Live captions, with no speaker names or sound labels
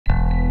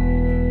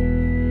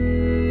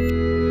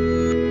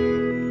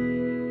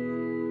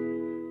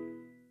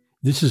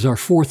This is our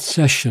fourth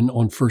session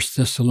on 1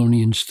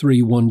 Thessalonians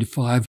 3,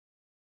 1-5,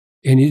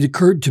 and it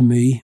occurred to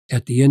me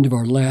at the end of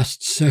our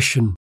last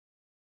session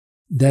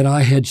that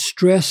I had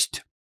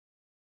stressed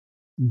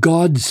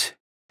God's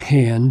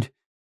hand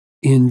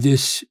in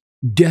this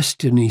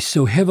destiny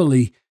so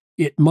heavily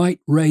it might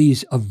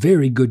raise a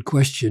very good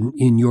question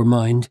in your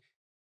mind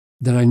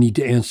that I need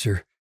to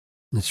answer.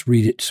 Let's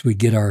read it so we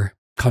get our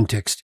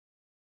context.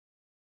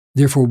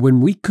 Therefore,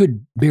 when we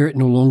could bear it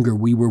no longer,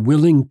 we were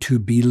willing to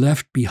be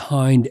left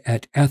behind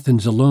at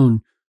Athens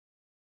alone,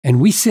 and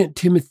we sent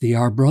Timothy,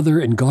 our brother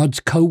and God's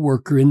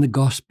co-worker in the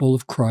gospel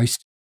of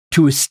Christ,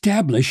 to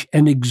establish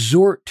and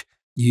exhort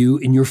you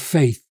in your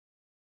faith,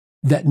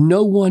 that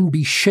no one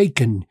be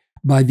shaken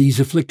by these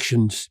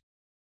afflictions.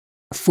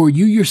 For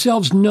you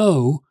yourselves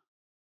know,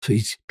 so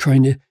he's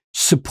trying to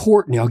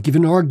support now, give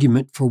an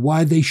argument for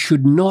why they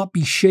should not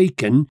be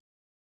shaken,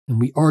 and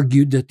we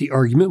argued that the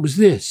argument was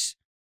this: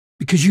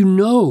 because you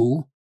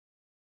know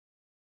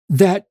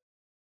that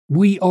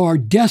we are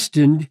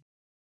destined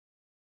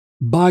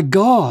by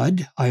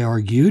God, I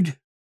argued,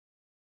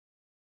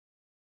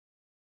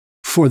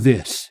 for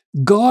this.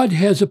 God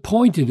has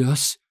appointed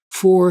us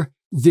for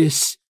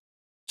this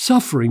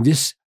suffering,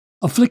 this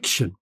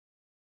affliction.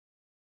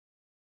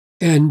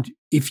 And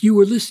if you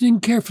were listening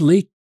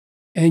carefully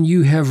and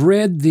you have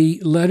read the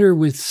letter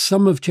with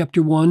some of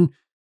chapter 1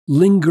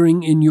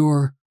 lingering in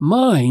your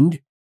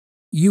mind,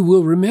 you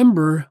will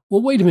remember,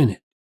 well, wait a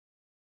minute.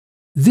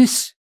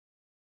 This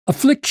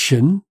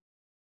affliction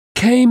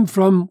came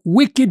from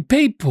wicked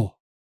people,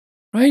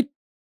 right?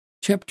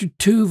 Chapter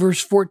 2,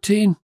 verse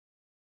 14.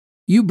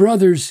 You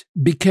brothers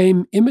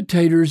became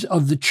imitators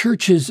of the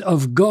churches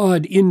of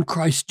God in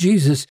Christ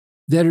Jesus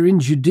that are in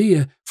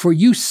Judea, for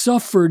you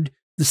suffered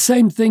the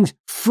same things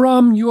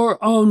from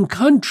your own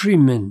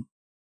countrymen.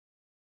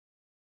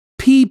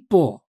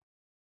 People.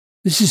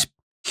 This is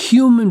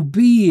human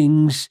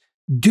beings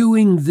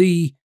doing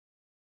the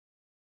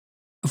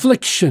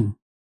affliction,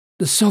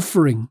 the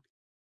suffering.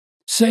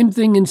 Same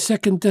thing in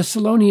 2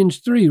 Thessalonians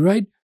 3,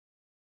 right?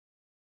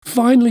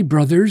 Finally,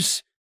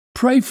 brothers,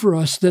 pray for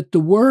us that the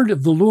word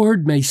of the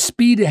Lord may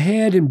speed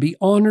ahead and be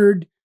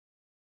honored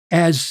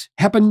as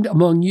happened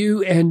among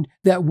you, and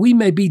that we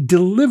may be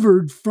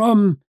delivered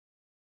from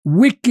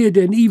wicked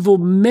and evil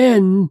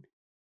men.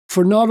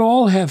 For not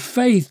all have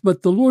faith,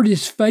 but the Lord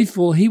is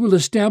faithful. He will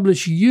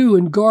establish you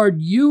and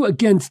guard you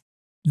against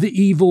the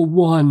evil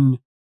one.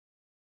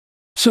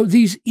 So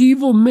these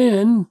evil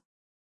men,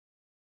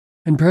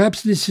 and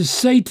perhaps this is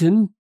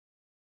Satan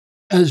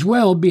as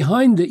well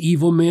behind the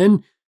evil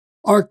men,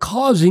 are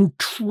causing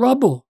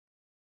trouble.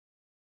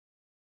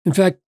 In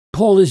fact,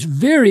 Paul is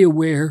very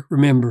aware,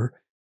 remember,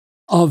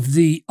 of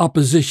the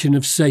opposition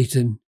of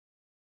Satan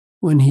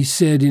when he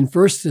said in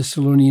 1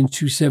 Thessalonians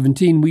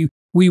 2:17,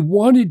 we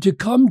wanted to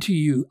come to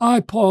you, I,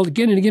 Paul,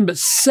 again and again, but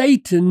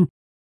Satan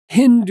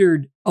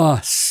hindered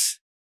us.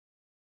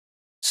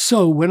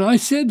 So when I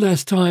said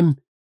last time,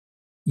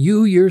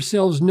 you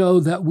yourselves know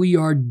that we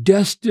are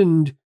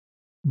destined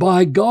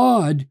by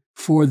God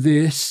for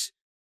this,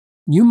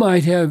 you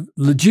might have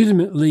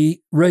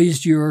legitimately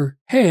raised your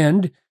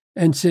hand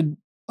and said,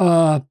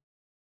 Paul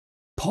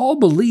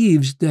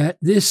believes that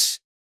this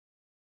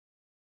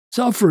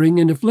suffering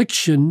and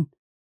affliction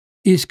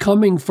is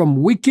coming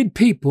from wicked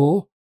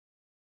people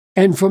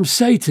and from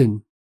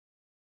Satan.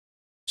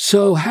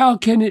 So how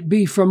can it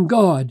be from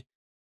God?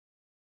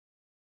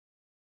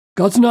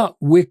 God's not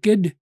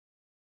wicked.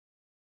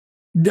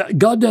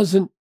 God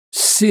doesn't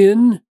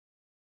sin.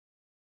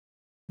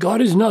 God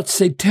is not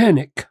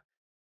satanic.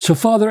 So,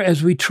 Father,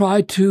 as we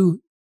try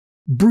to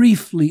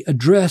briefly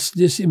address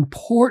this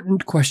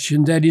important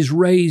question that is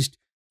raised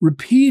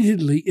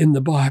repeatedly in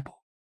the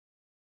Bible,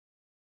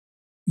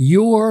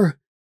 your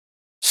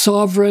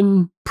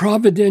sovereign,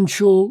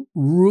 providential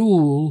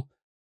rule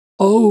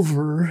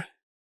over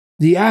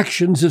the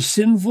actions of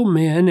sinful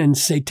men and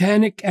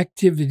satanic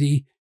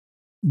activity,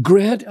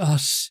 grant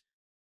us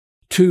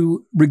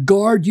to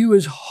regard you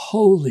as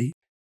holy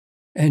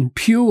and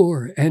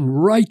pure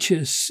and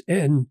righteous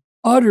and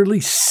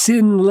utterly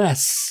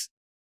sinless.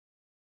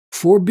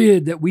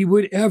 Forbid that we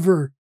would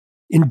ever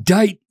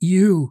indict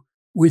you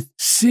with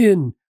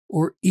sin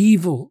or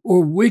evil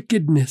or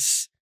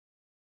wickedness,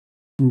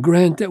 and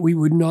grant that we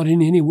would not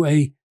in any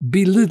way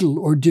belittle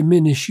or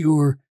diminish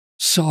your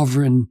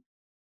sovereign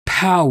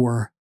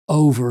power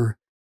over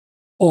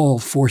all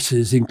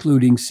forces,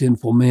 including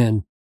sinful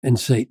men and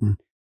Satan.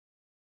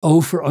 Oh,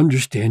 for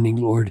understanding,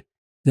 Lord,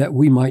 that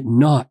we might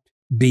not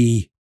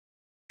be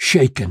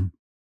shaken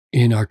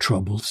in our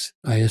troubles.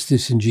 I ask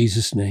this in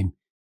Jesus' name.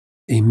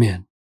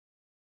 Amen.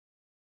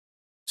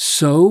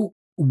 So,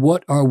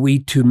 what are we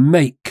to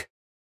make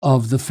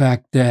of the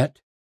fact that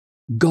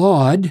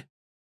God,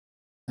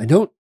 I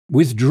don't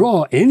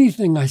withdraw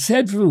anything I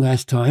said from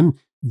last time,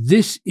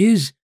 this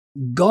is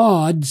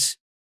God's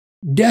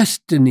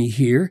destiny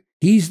here.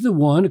 He's the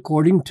one,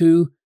 according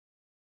to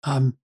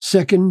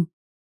 2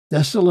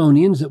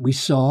 Thessalonians that we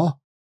saw,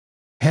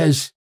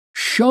 has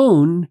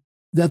shown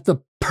that the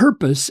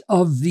purpose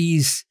of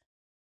these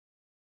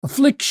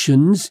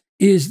afflictions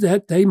is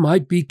that they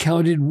might be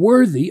counted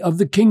worthy of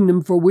the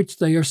kingdom for which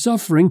they are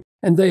suffering,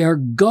 and they are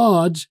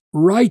God's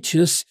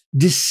righteous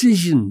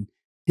decision,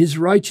 his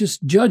righteous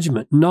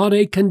judgment, not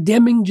a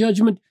condemning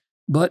judgment,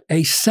 but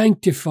a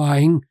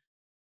sanctifying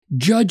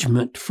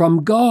judgment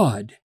from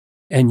God.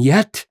 And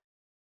yet,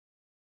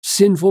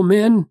 sinful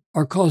men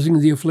are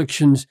causing the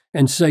afflictions,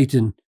 and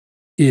Satan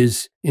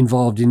is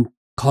involved in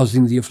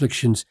causing the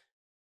afflictions.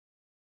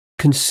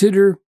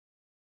 Consider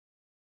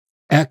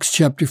Acts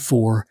chapter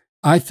 4,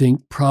 I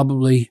think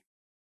probably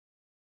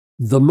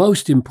the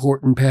most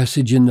important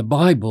passage in the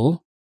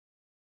Bible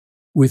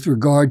with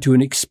regard to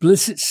an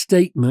explicit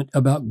statement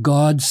about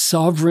God's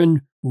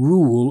sovereign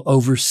rule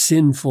over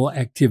sinful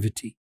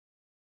activity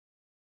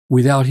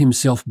without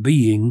himself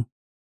being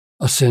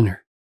a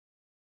sinner.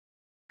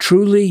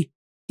 Truly,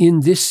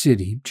 in this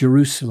city,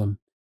 Jerusalem,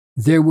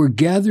 there were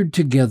gathered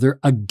together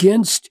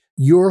against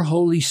your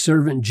holy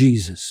servant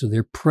Jesus. So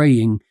they're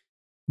praying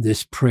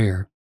this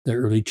prayer, the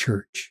early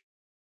church.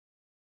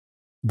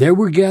 There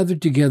were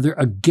gathered together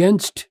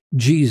against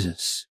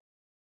Jesus,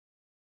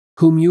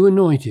 whom you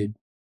anointed.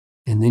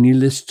 And then he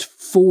lists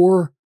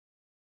 4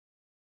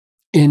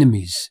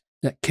 enemies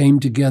that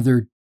came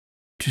together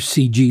to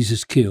see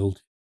Jesus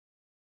killed.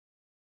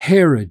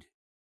 Herod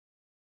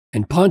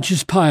and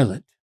Pontius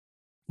Pilate,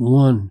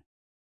 1,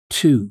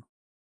 2.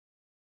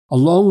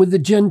 Along with the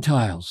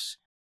Gentiles,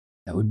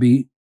 that would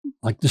be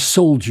like the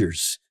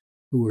soldiers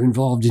who were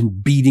involved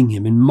in beating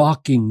him and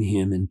mocking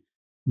him and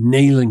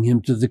nailing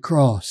him to the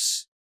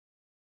cross.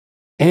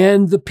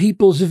 And the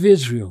peoples of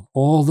Israel,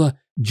 all the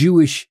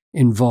Jewish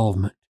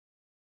involvement,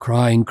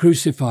 crying,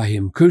 crucify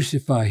him,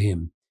 crucify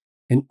him.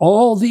 And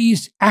all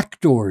these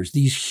actors,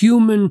 these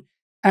human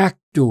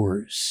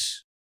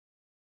actors,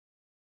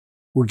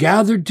 were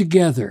gathered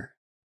together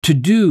to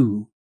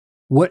do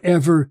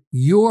whatever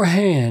your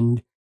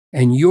hand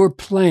and your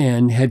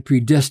plan had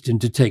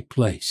predestined to take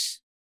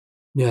place.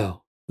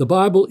 Now, the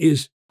Bible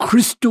is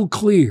crystal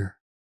clear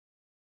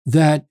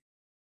that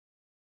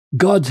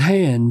God's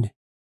hand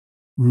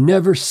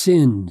never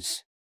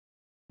sins.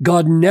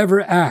 God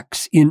never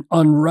acts in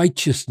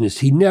unrighteousness.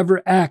 He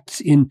never acts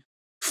in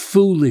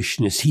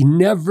foolishness. He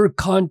never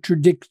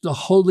contradicts the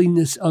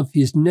holiness of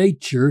his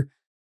nature.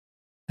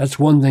 That's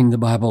one thing the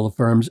Bible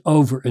affirms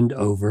over and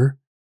over.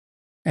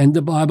 And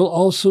the Bible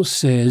also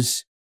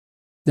says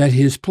that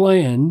his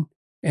plan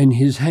and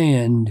his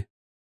hand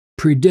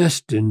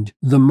predestined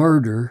the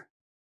murder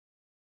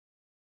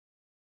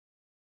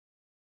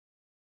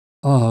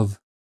of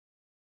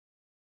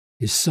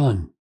his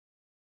son.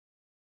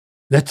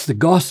 That's the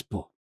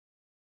gospel.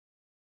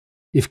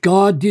 If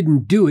God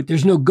didn't do it,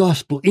 there's no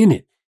gospel in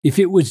it. If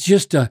it was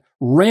just a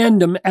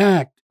random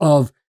act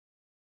of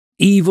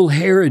evil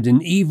Herod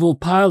and evil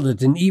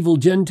Pilate and evil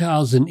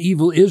Gentiles and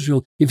evil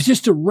Israel, if it's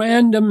just a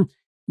random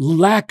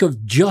lack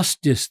of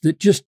justice that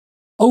just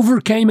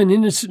overcame an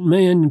innocent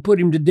man and put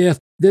him to death,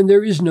 then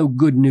there is no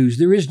good news.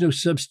 There is no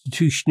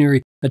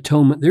substitutionary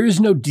atonement. There is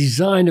no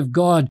design of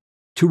God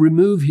to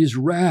remove his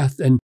wrath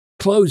and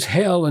close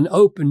hell and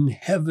open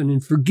heaven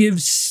and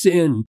forgive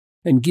sin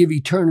and give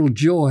eternal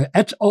joy.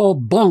 That's all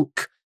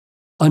bunk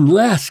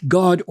unless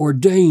God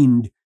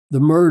ordained the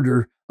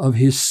murder of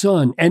his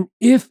son. And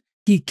if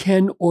he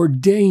can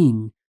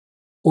ordain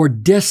or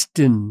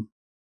destine,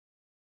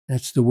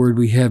 that's the word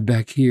we have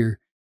back here,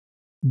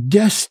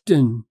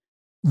 destine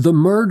the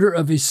murder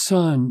of his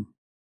son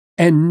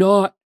and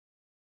not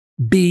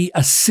be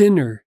a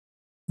sinner,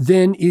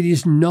 then it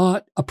is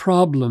not a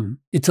problem.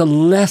 It's a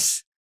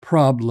less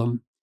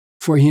problem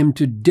for him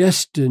to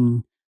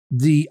destine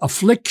the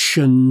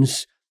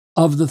afflictions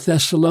of the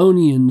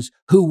Thessalonians,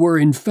 who were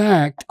in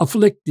fact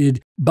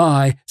afflicted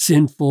by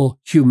sinful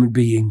human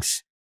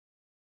beings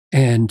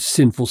and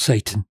sinful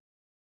Satan.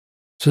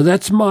 So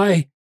that's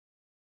my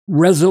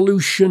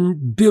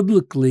resolution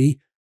biblically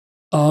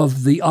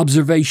of the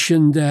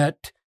observation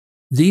that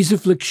these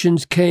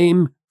afflictions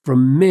came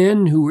from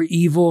men who were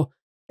evil,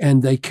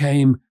 and they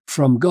came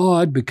from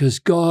God because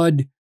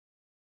God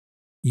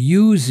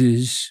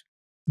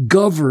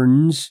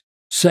governs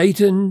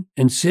Satan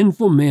and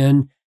sinful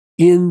men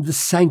in the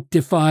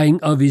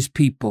sanctifying of his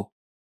people.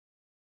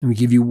 Let me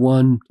give you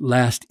one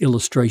last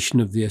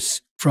illustration of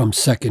this from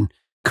 2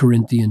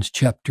 Corinthians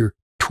chapter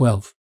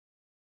 12.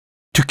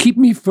 To keep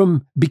me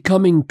from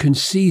becoming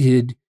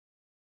conceited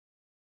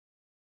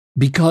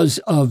because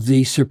of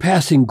the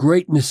surpassing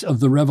greatness of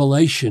the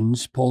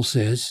revelations, Paul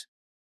says,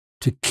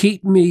 to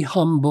keep me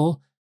humble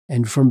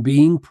and from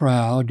being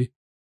proud,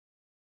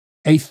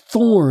 a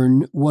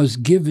thorn was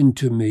given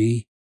to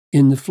me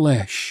in the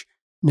flesh.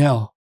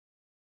 Now,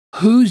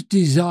 whose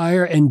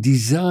desire and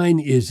design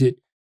is it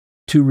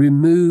to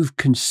remove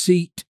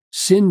conceit,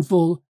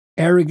 sinful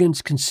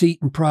arrogance,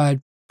 conceit, and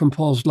pride from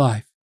Paul's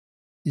life?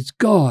 It's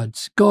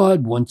God's.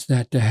 God wants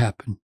that to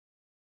happen.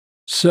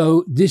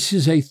 So this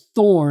is a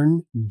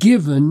thorn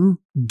given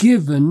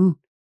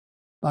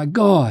by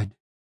God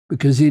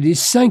because it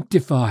is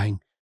sanctifying.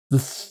 The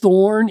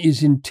thorn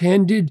is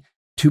intended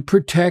to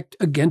protect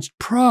against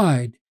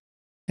pride.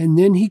 And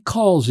then he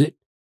calls it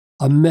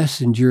a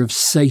messenger of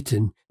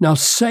Satan. Now,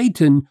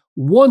 Satan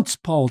wants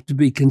Paul to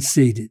be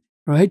conceited,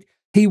 right?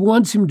 He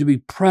wants him to be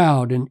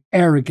proud and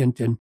arrogant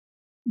and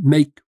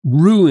make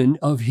ruin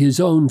of his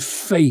own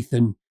faith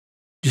and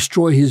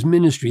destroy his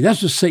ministry.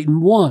 That's what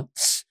Satan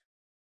wants.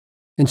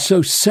 And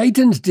so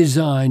Satan's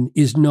design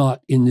is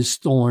not in this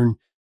thorn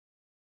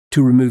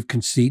to remove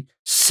conceit.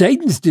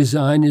 Satan's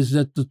design is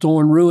that the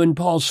thorn ruin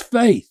Paul's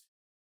faith.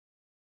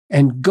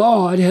 And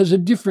God has a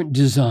different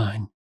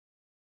design.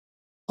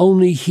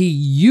 Only he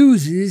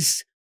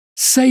uses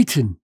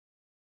Satan.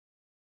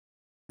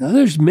 Now,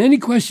 there's many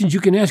questions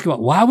you can ask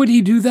about why would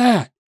he do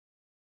that?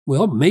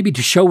 Well, maybe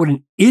to show what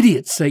an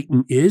idiot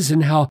Satan is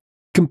and how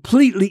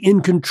completely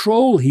in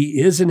control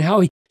he is and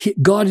how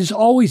God is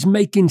always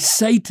making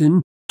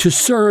Satan to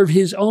serve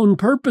his own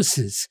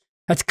purposes.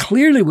 That's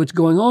clearly what's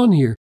going on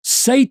here.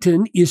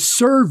 Satan is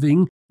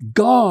serving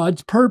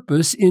God's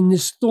purpose in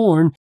this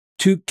thorn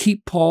to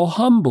keep Paul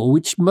humble,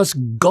 which must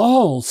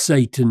gall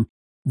Satan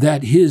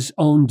that his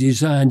own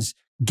designs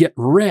get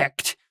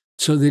wrecked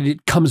so that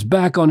it comes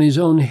back on his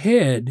own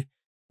head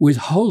with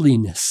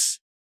holiness.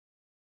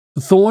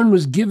 The thorn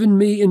was given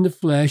me in the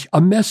flesh,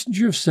 a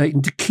messenger of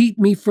Satan, to keep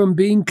me from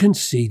being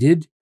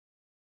conceited.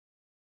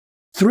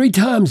 3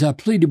 times I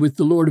pleaded with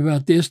the Lord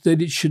about this,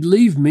 that it should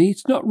leave me.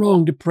 It's not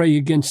wrong to pray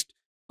against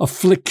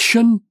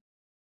affliction.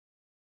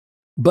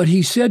 But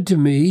he said to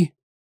me,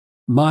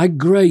 my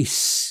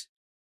grace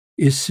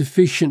is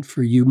sufficient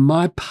for you.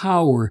 My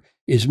power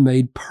is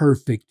made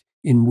perfect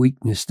in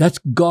weakness. That's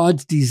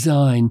God's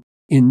design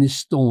in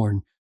this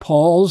thorn.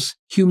 Paul's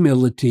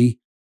humility,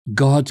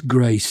 God's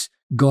grace,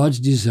 God's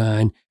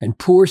design, and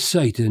poor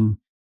Satan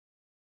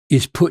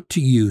is put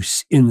to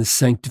use in the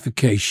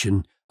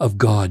sanctification of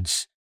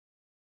God's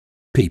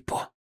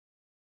people.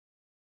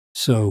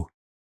 So,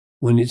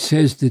 when it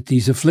says that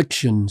these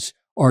afflictions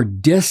are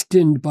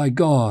destined by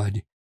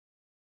God,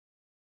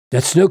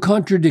 that's no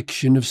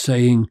contradiction of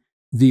saying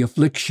the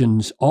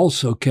afflictions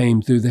also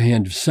came through the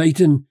hand of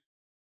Satan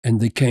and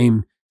they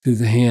came through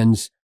the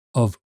hands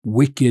of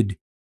wicked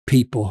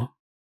people.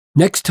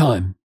 Next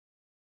time,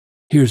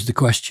 here's the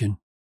question.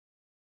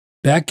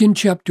 Back in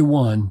chapter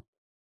 1,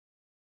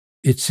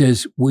 it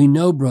says, we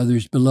know,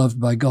 brothers, beloved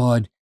by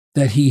God,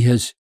 that he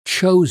has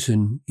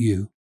chosen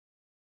you.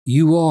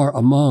 You are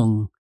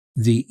among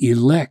the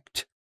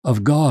elect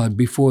of God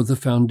before the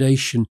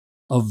foundation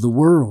of the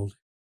world.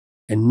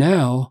 And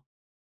now,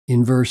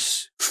 in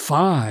verse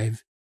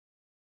 5,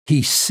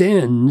 he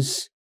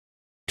sends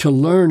to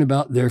learn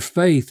about their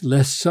faith,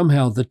 lest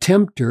somehow the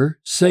tempter,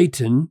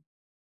 Satan,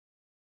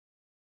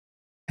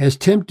 has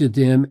tempted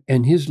them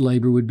and his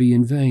labor would be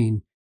in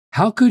vain.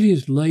 How could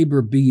his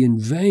labor be in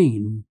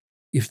vain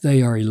if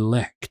they are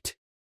elect?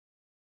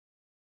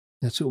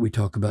 That's what we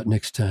talk about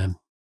next time.